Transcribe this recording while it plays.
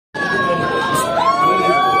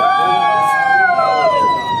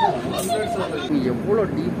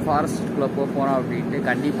ஃபாரஸ்ட்டுக்குள்ளே போகிறோம் அப்படின்ட்டு.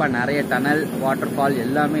 கண்டிப்பாக நிறைய டனல், வாட்டர் ஃபால்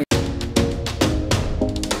எல்லாமே.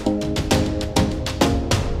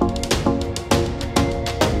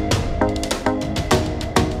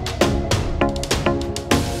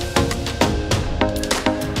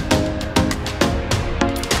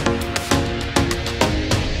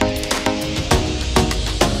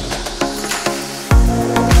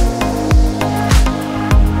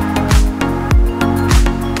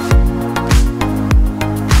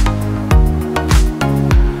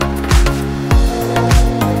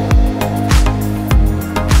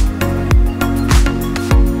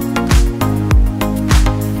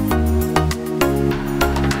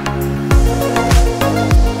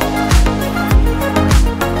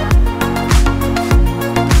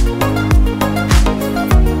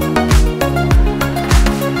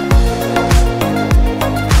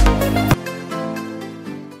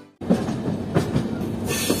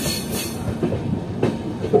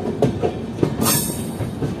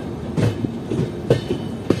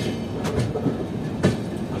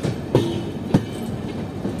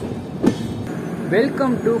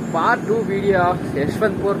 Welcome to part 2 video of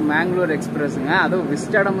Yesvantpur Mangalore எக்ஸ்பிரஸுங்க. அதுவும்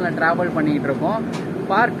விஸ்டாடமில் ட்ராவல் பண்ணிக்கிட்டு இருக்கோம்.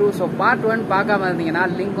 பார்ட் 2. ஸோ பார்ட் 1 பார்க்காம இருந்தீங்கன்னா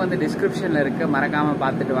லிங்க் வந்து டிஸ்கிரிப்ஷனில் இருக்குது, மறக்காமல்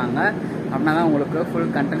பார்த்துட்டு வாங்க. அப்படின்னா தான் உங்களுக்கு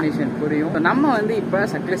ஃபுல் கண்டினியூஷன் புரியும். நம்ம வந்து இப்போ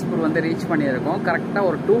சக்லேஷ்பூர் வந்து ரீச் பண்ணியிருக்கோம். கரெக்டாக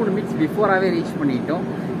ஒரு 2 minutes பிஃபோராகவே ரீச் பண்ணிட்டோம்.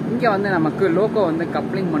 இங்கே வந்து நமக்கு லோக்கோ வந்து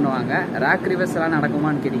கப்ளிங் பண்ணுவாங்க. ரேக் ரிவர்ஸ் எல்லாம்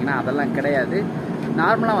நடக்குமான்னு கேட்டிங்கன்னா அதெல்லாம் கிடையாது.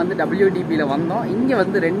 நார்மலாக வந்து WDPயில் வந்தோம். இங்கே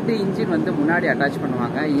வந்து 2 இன்ஜின் வந்து முன்னாடி அட்டாச்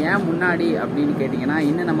பண்ணுவாங்க. ஏன் முன்னாடி அப்படின்னு கேட்டிங்கன்னா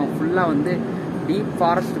இன்னும் நம்ம ஃபுல்லாக வந்து டீப்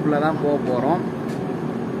ஃபாரஸ்ட்டுக்குள்ளே தான் போக போகிறோம்.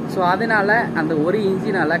 ஸோ அதனால் அந்த ஒரு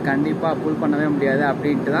இன்ஜினால் கண்டிப்பாக புல் பண்ணவே முடியாது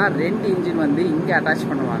அப்படின்ட்டு தான் 2 இன்ஜின் வந்து இங்கே அட்டாச்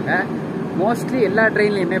பண்ணுவாங்க. மோஸ்ட்லி எல்லா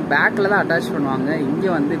ட்ரெயின்லையுமே பேக்கில் தான் அட்டாச் பண்ணுவாங்க.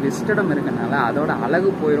 இங்கே வந்து விஸ்டடம் இருக்கனால அதோட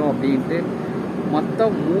அழகு போயிடும் அப்படின்ட்டு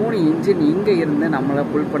மொத்தம் 3 இன்ஜின் இங்கே இருந்து நம்மளை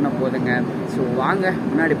புல் பண்ண போதுங்க. ஸோ வாங்க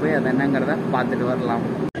முன்னாடி போய் அது என்னங்கிறத பார்த்துட்டு வரலாம்.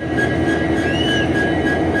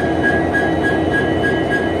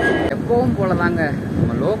 எப்பவும் போல தாங்க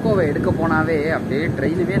நம்ம லோக்கோவை எடுக்க போனாவே அப்படியே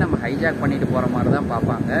ட்ரெயினுமே நம்ம ஹைஜாக் பண்ணிட்டு போகிற மாதிரி தான்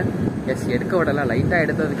பார்ப்பாங்க. எஸ், எடுக்க விடலை. லைட்டாக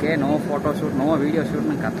எடுத்ததுக்கே no photo shoot, no video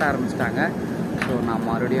ஷூட்னு கத்த ஆரம்பிச்சிட்டாங்க. ஸோ நான்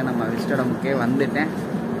மறுபடியும் நம்ம விஸ்டடமுக்கே வந்துட்டேன்.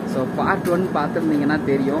 ஸோ பார்ட் 1 பார்த்துருந்தீங்கன்னா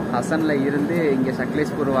தெரியும். ஹசனில் இருந்து இங்கே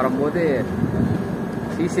சக்லேஷ்பூர் வரும்போது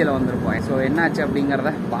சிசியில் வந்திருப்போம். ஸோ என்னாச்சு அப்படிங்கிறத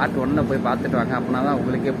பார்ட் 1 போய் பார்த்துட்டு வாங்க. அப்படின்னா தான்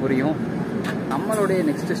உங்களுக்கே புரியும். நம்மளுடைய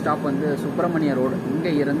நெக்ஸ்ட் ஸ்டாப் வந்து சுப்பிரமணிய ரோடு.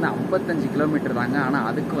 இங்கே இருந்து 55 கிலோமீட்டர் தாங்க. ஆனால்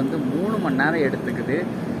அதுக்கு வந்து 3 மணி நேரம் எடுத்துக்குது.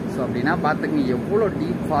 ஸோ அப்படின்னா பார்த்துங்க எவ்வளோ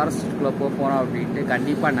டீப் ஃபாரஸ்ட்டுக்குள்ளே போகிறோம் அப்படின்ட்டு.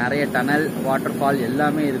 கண்டிப்பாக நிறைய டனல், வாட்டர் ஃபால்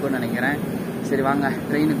எல்லாமே இருக்குன்னு நினைக்கிறேன். சரி வாங்க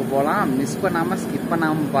ட்ரெயினுக்கு போகலாம். மிஸ் பண்ணாமல் ஸ்கிப்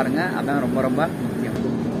பண்ணாமல் பாருங்கள். அதான் ரொம்ப ரொம்ப முக்கியம்.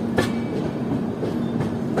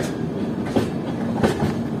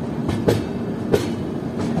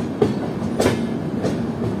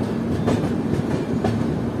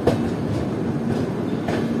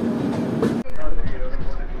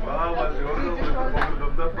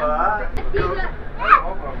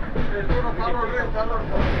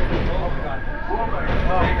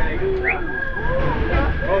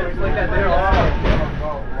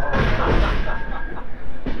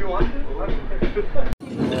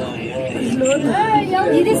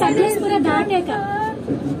 ఇది సక్లేష్పుర దాటాక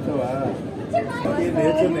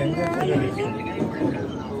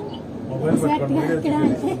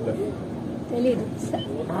తెలీదు.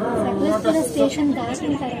 సక్లేష్పుర స్టేషన్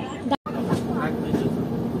దాటిన తర్వాత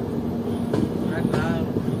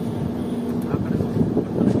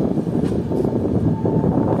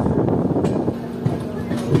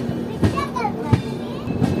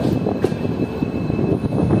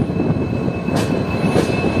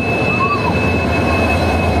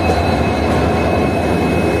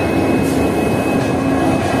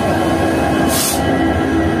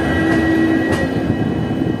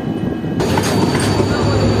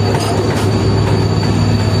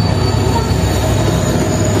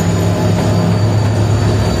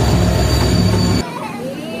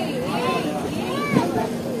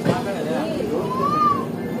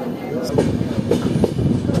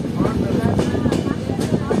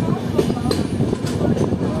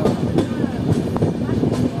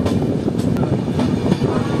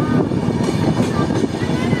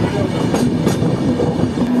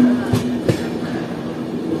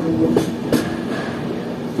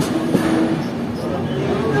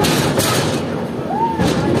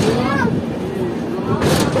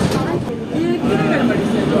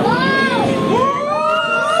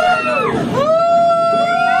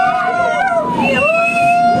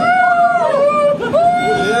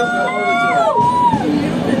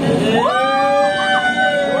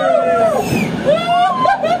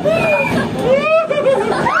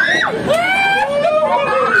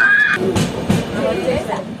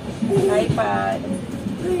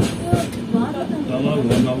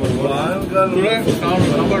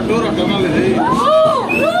Number 2 of technology.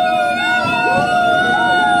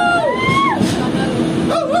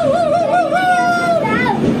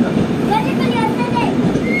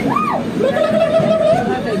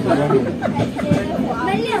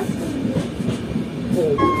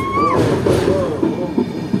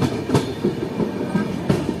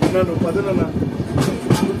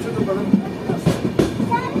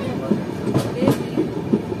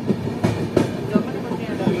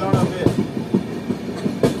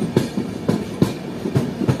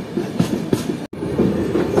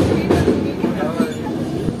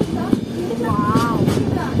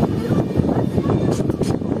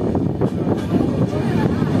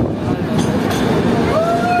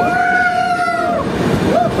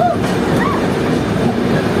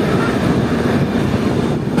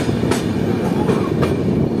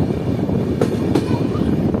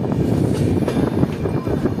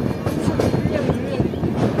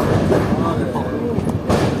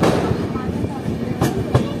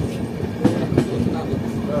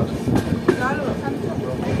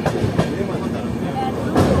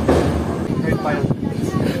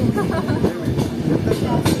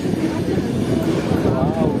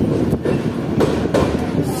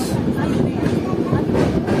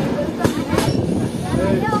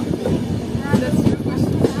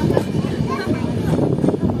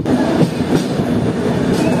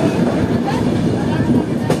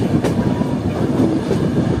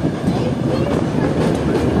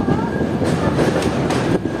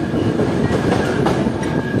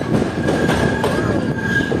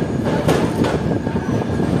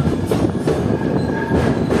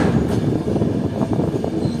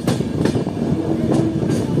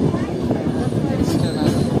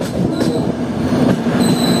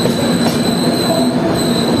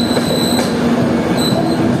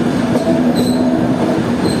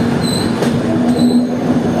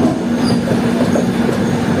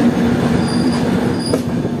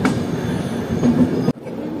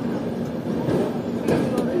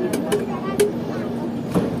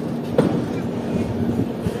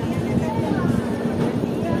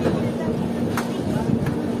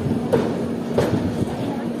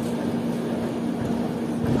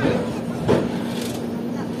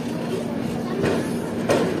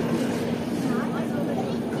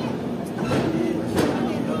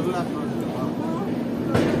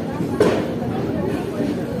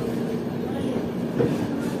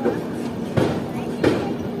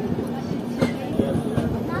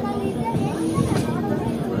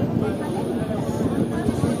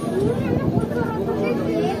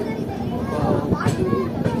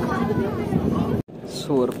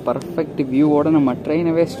 ஸோ ஒரு பர்ஃபெக்ட் வியூவோடு நம்ம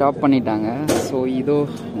ட்ரெயினவே ஸ்டாப் பண்ணிட்டாங்க. ஸோ இதோ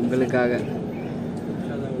உங்களுக்காக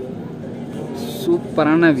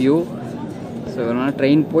சூப்பரான வியூ. ஸோ இதனால்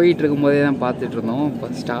ட்ரெயின் போயிட்டு இருக்கும்போதே தான் பார்த்துட்டு இருந்தோம். இப்போ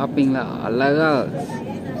ஸ்டாப்பிங்கில் அழகாக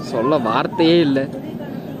சொல்ல வார்த்தையே இல்லை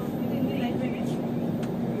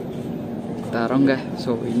தரோங்க.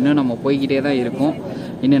 ஸோ இன்னும் நம்ம போய்கிட்டே தான் இருக்கோம்.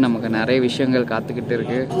 இன்னும் நமக்கு நிறைய விஷயங்கள் காத்துக்கிட்டு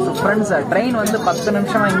இருக்கு. ஃப்ரெண்ட்ஸ், ட்ரெயின் வந்து 10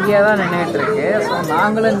 நிமிஷம் இங்கேயே தான் நின்றுட்டு இருக்கு. ஸோ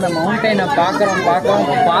நாங்களும் இந்த மவுண்டெயினை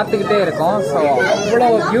பார்த்துக்கிட்டே இருக்கோம். ஸோ அவ்வளோ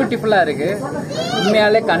பியூட்டிஃபுல்லாக இருக்கு.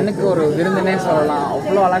 உண்மையாலே கண்ணுக்கு ஒரு விருந்துனே சொல்லலாம்.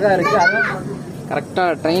 அவ்வளோ அழகாக இருக்கு. அதுவும்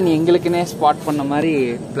கரெக்டாக ட்ரெயின் எங்களுக்குன்னே ஸ்பாட் பண்ண மாதிரி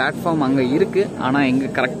பிளாட்ஃபார்ம் அங்கே இருக்கு. ஆனால்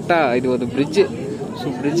எங்க கரெக்டாக இது ஒரு பிரிட்ஜு. ஸோ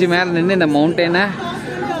பிரிட்ஜு மேலே நின்று இந்த மவுண்டெயினை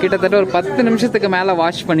கிட்டத்தட்ட ஒரு 10 நிமிஷத்துக்கு மேலே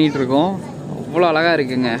வாட்ச் பண்ணிட்டு இருக்கோம். அவ்வளோ அழகாக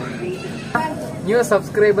இருக்குங்க. New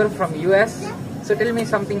subscriber from US. So tell me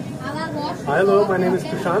something. Hello, my name is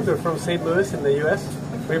Prashant. We're from St. Louis in the US.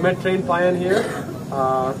 We met Train Payan here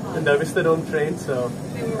in the Vistadome train. So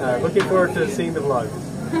looking forward to seeing the vlog.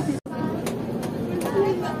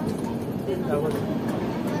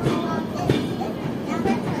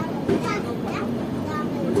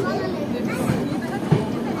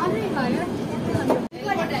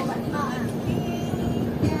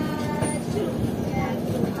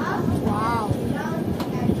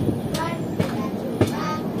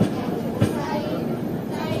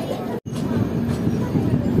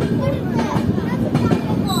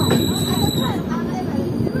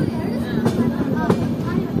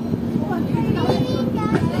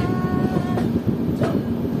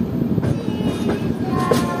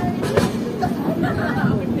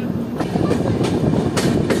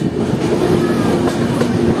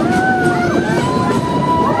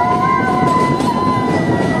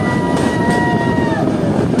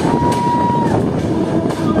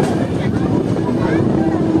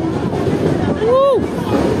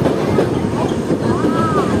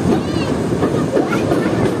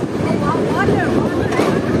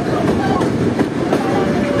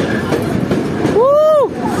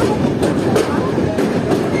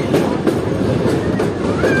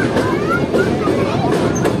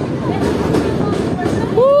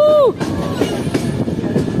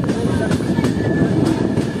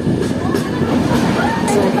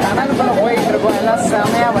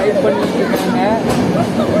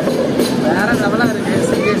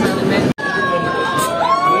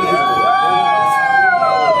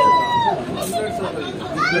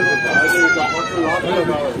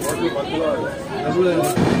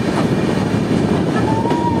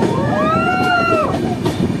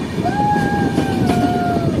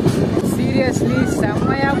 Seriously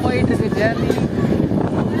செம்மையா போயிட்டு இருக்கு journey.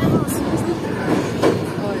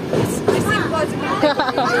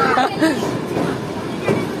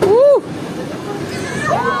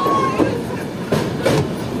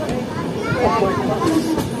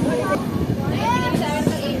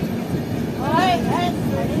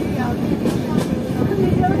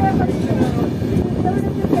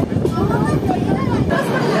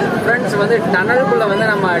 Friends வந்து டனலுக்குள்ள வந்து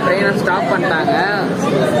நம்ம ட்ரெயினை stop பண்ணிட்டாங்க.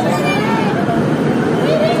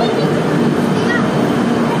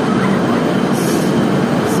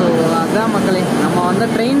 So அதான் மக்களே, நம்ம வந்து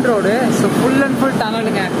train road. So full and full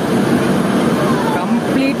டனலுங்க,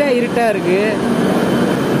 கம்ப்ளீட்டாக இருட்டாக இருக்கு.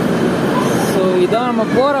 ஸோ இதான் நம்ம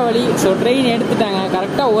போகிற வழி. ஸோ ட்ரெயின் எடுத்துட்டாங்க.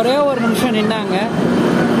 கரெக்டாக ஒரே ஒரு நிமிஷம் நின்னாங்க.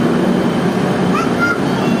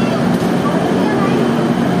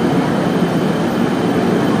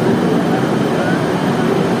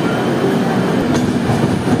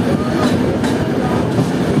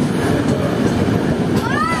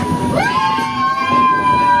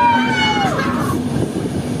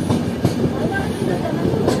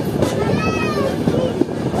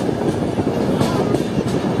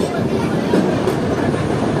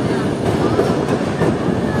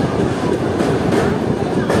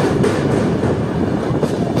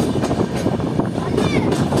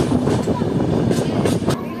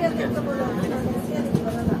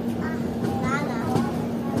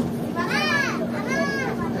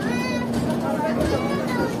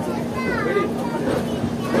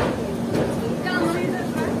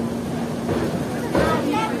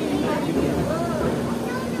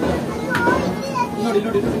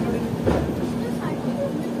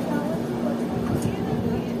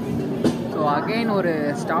 ஸோ அகெயின் ஒரு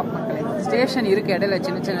ஸ்டாப் மக்களே. ஸ்டேஷன் இருக்குது, இடையில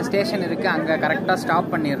சின்ன சின்ன ஸ்டேஷன் இருக்குது, அங்கே கரெக்டாக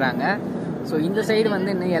ஸ்டாப் பண்ணிடுறாங்க. ஸோ இந்த சைடு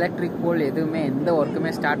வந்து இன்னும் எலக்ட்ரிக் போல் எதுவுமே எந்த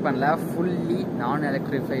ஒர்க்குமே ஸ்டார்ட் பண்ணல. ஃபுல்லி நான்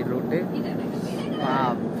எலக்ட்ரிஃபைடு ரூட்டு.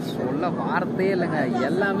 சொல்ல வார்த்தையே இல்லைங்க,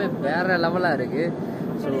 எல்லாமே வேறு லெவலாக இருக்குது.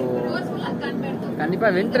 ஸோ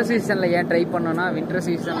கண்டிப்பாக வின்டர் சீசனில் ஏன் ட்ரை பண்ணோன்னா, வின்டர்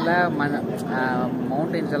சீசனில்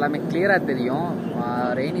மவுண்டெயின்ஸ் எல்லாமே கிளியராக தெரியும்.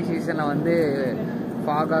 ரெய்னி சீசனில் வந்து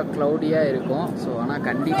ஃபாகாக க்ளவுடியாக இருக்கும். ஸோ ஆனால்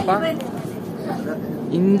கண்டிப்பாக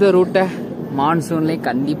இந்த ரூட்டை மான்சூன்லேயே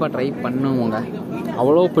கண்டிப்பாக ட்ரை பண்ணுவோங்க.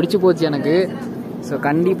 அவ்வளோ பிடிச்சி போச்சு எனக்கு. ஸோ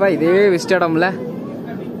கண்டிப்பாக இதே விஸ்டடமில்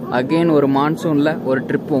அகெயின் ஒரு மான்சூனில் ஒரு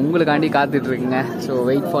ட்ரிப் உங்களுக்காண்டி காத்துட்ருக்குங்க. So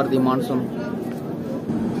wait for the monsoon.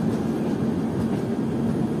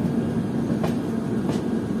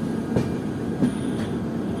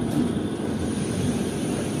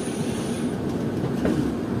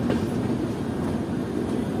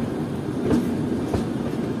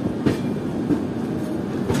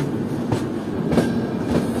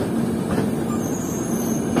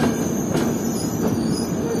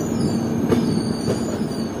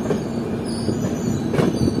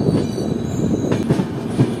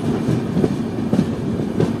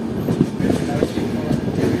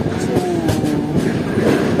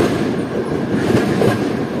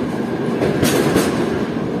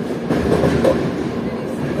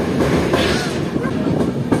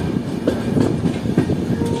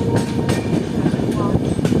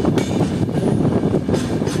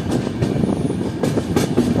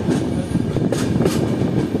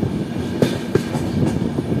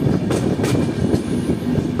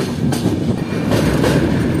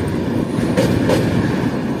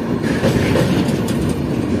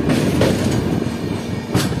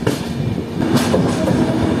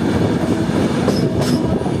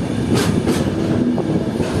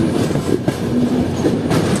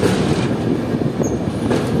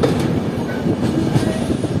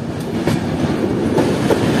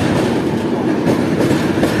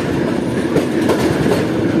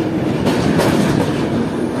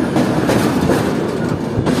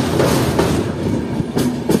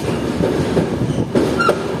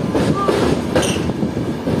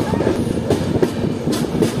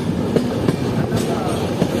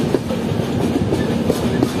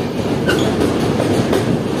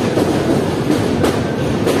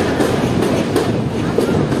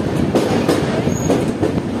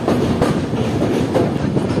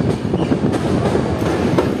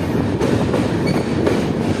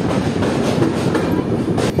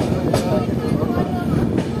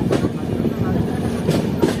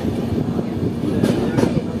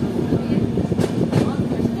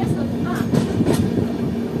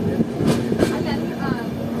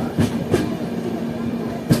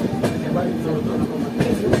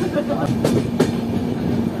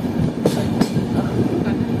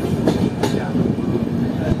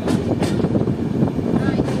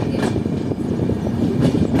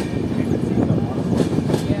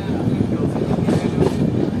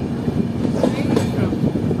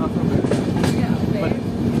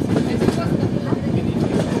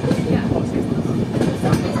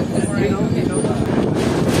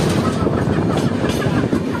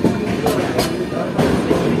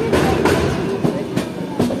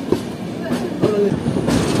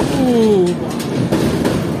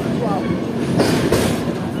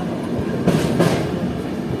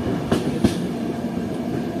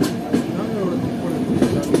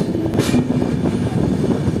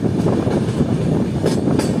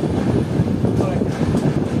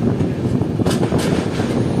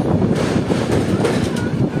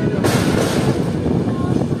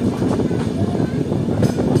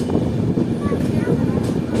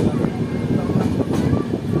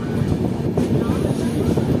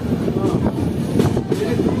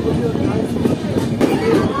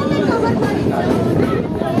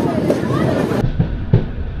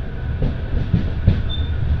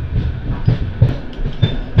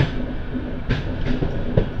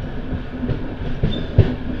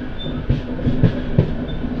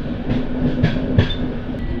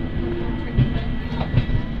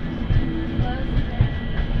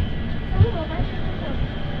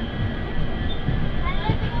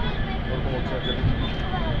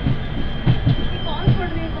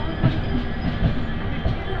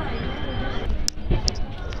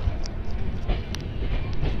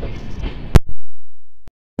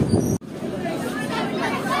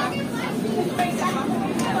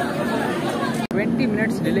 20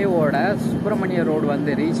 minutes டிலேவோட Subramaniya road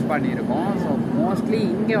வந்து ரீச் பண்ணியிருக்கோம். ஸோ மோஸ்ட்லி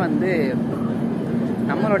இங்கே வந்து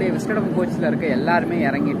நம்மளுடைய விஸ்டடம் கோச்சில் இருக்க எல்லாருமே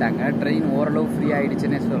இறங்கிட்டாங்க. ட்ரெயின் ஓரளவு ஃப்ரீ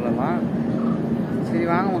ஆகிடுச்சுன்னே சொல்லலாம். சரி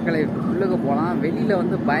வாங்க மக்களை உள்ளுக்கு போகலாம். வெளியில்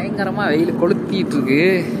வந்து பயங்கரமாக வெயில் கொளுத்திட்டுருக்கு.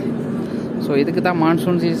 ஸோ இதுக்கு தான்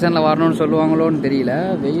மான்சூன் சீசனில் வரணும்னு சொல்லுவாங்களோன்னு தெரியல.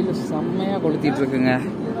 வெயில் செம்மையாக கொளுத்திட்டுருக்குங்க.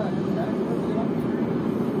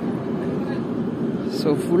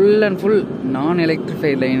 ஸோ ஃபுல் அண்ட் ஃபுல் நான்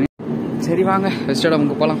எலக்ட்ரிஃபைட் லைனு. சரி வாங்க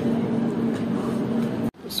விஸ்டடமுக்கு போகலாம்.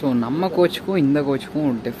 ஸோ நம்ம கோச்சுக்கும் இந்த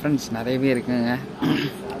கோச்சுக்கும் டிஃப்ரென்ஸ் நிறையவே இருக்குங்க.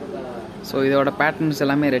 ஸோ இதோட பேட்டர்ன்ஸ்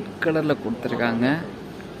எல்லாமே ரெட் கலரில் கொடுத்துருக்காங்க.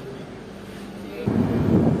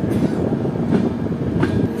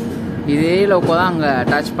 இதே லோக்கோ தான் அங்கே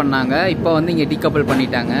அட்டாச் பண்ணாங்க. இப்போ வந்து இங்கே டீகப்பிள்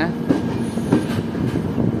பண்ணிட்டாங்க.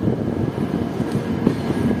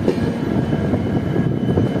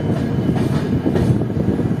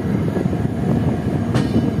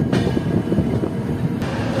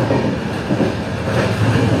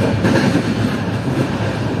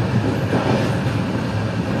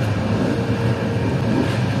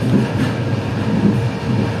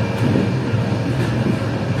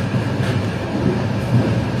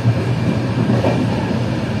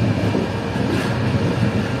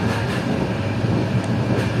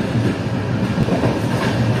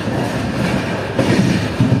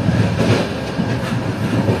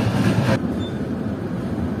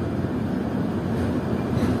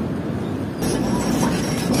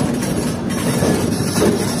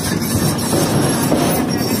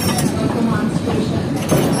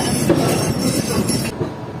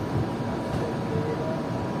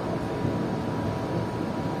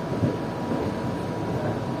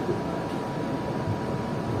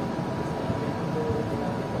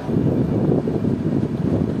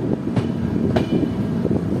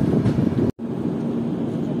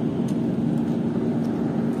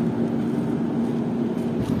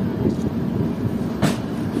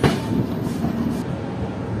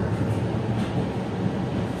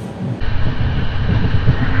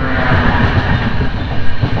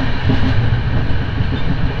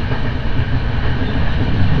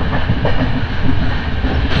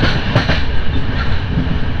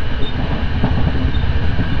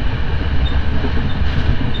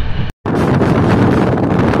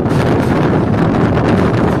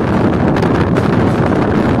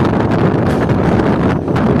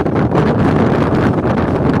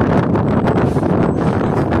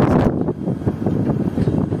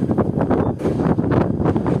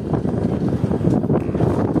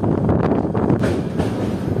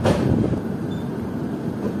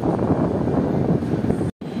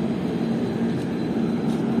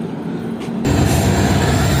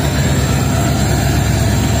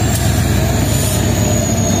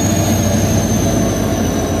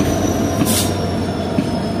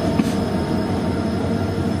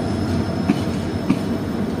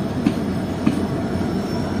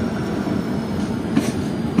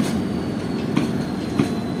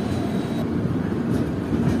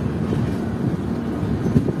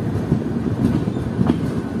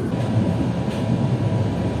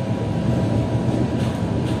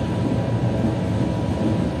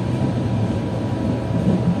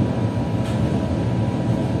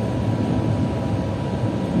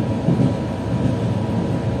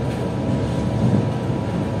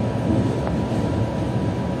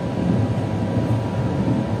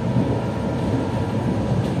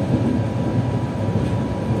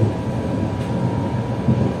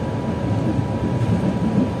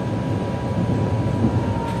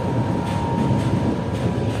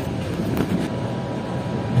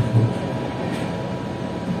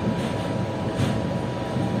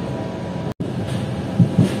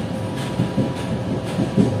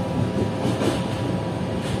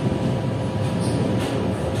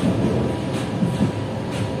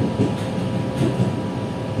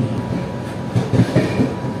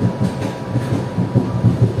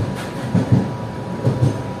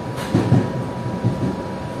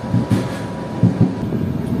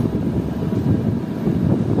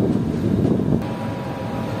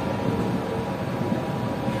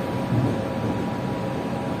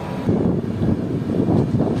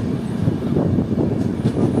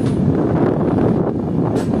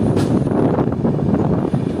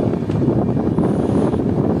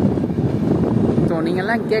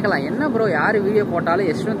 நீங்கள்லாம் கேட்கலாம், என்ன ப்ரோ யார் வீடியோ போட்டாலும்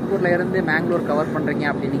யஷ்வந்த்பூரில் இருந்து மேங்களூர் கவர் பண்ணுறீங்க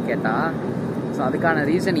அப்படின்னு கேட்டால், ஸோ அதுக்கான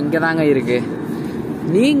ரீசன் இங்கே தாங்க இருக்குது.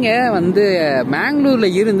 நீங்கள் வந்து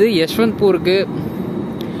மேங்களூரில் இருந்து யஷ்வந்த்பூருக்கு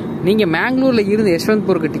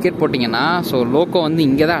டிக்கெட் போட்டிங்கன்னா ஸோ லோக்கோ வந்து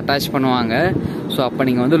இங்கே தான் அட்டாச் பண்ணுவாங்க. ஸோ அப்போ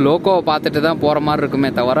நீங்கள் வந்து லோக்கோவை பார்த்துட்டு தான் போகிற மாதிரி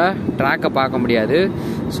இருக்குமே தவிர ட்ராக்கை பார்க்க முடியாது.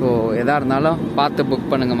 ஸோ எதாக இருந்தாலும் பார்த்து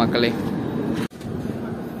புக் பண்ணுங்கள் மக்களே.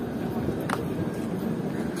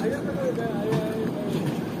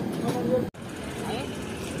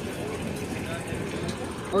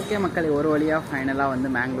 ஓகே மக்களே, ஒரு வழியாக ஃபைனலாக வந்து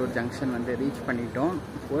மேங்களூர் ஜங்ஷன் வந்து ரீச் பண்ணிட்டோம்.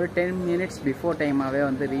 ஒரு 10 minutes பிஃபோர் டைமாகவே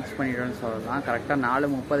வந்து ரீச் பண்ணிட்டோம்னு சொல்லலாம். கரெக்டாக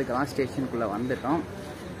 4:30க்கெல்லாம் ஸ்டேஷனுக்குள்ளே வந்துட்டோம்.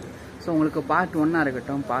 ஸோ உங்களுக்கு பார்ட் 1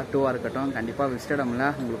 இருக்கட்டும், பார்ட் 2 இருக்கட்டும், கண்டிப்பாக விஸ்டடமில்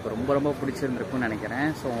உங்களுக்கு ரொம்ப ரொம்ப பிடிச்சிருந்துருக்குன்னு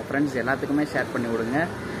நினைக்கிறேன். ஸோ உங்கள் ஃப்ரெண்ட்ஸ் எல்லாத்துக்குமே ஷேர் பண்ணி விடுங்க.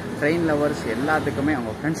 ட்ரெயின் லவர்ஸ் எல்லாத்துக்குமே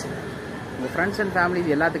உங்கள் ஃப்ரெண்ட்ஸ் அண்ட்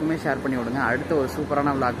ஃபேமிலிஸ் எல்லாத்துக்குமே ஷேர் பண்ணி விடுங்க. அடுத்த ஒரு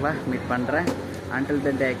சூப்பரான விளாக்ல மீட் பண்ணுறேன். Until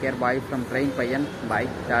then take care. Bye from train பையன்.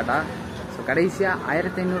 பாய், டாடா. ஸோ கடைசியாக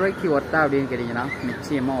 1500 ரூபாய்க்கு ஒர்த்தா அப்படின்னு கேட்டிங்கன்னா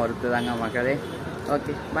நிச்சயமாக ஒர்த்து தாங்க மக்களே.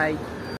 ஓகே, பாய்.